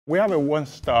We have a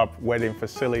one-stop wedding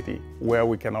facility where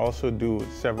we can also do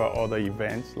several other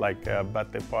events like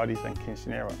birthday parties and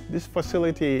quinceañera. This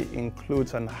facility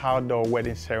includes an outdoor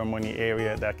wedding ceremony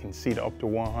area that can seat up to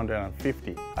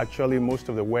 150. Actually, most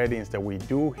of the weddings that we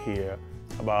do here,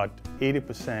 about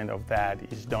 80% of that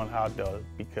is done outdoors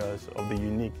because of the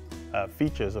unique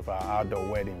features of our outdoor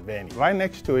wedding venue. Right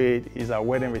next to it is our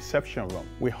wedding reception room.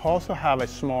 We also have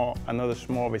another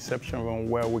small reception room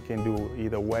where we can do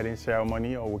either wedding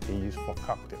ceremony or we can use for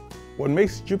cocktails. What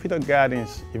makes Jupiter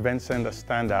Gardens Event Center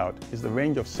stand out is the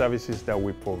range of services that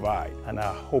we provide and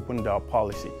our open door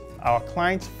policy. Our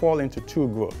clients fall into two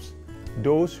groups: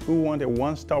 those who want a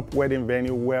one-stop wedding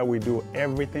venue where we do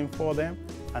everything for them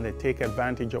and they take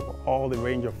advantage of all the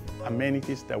range of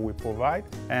amenities that we provide.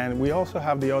 And we also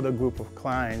have the other group of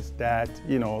clients that,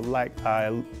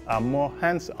 are more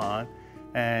hands-on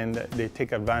and they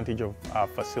take advantage of our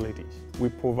facilities. We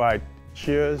provide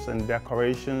chairs and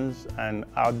decorations and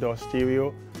outdoor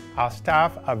stereo. Our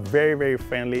staff are very, very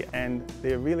friendly and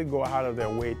they really go out of their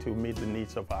way to meet the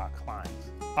needs of our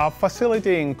clients. Our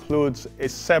facility includes a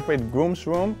separate groom's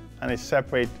room and a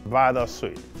separate bridal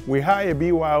suite. We have a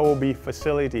BYOB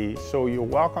facility, so you're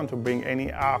welcome to bring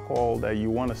any alcohol that you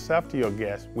want to serve to your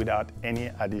guests without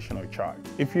any additional charge.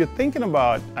 If you're thinking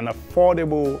about an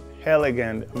affordable,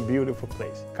 elegant, and beautiful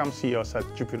place, come see us at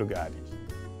Jupiter Gardens.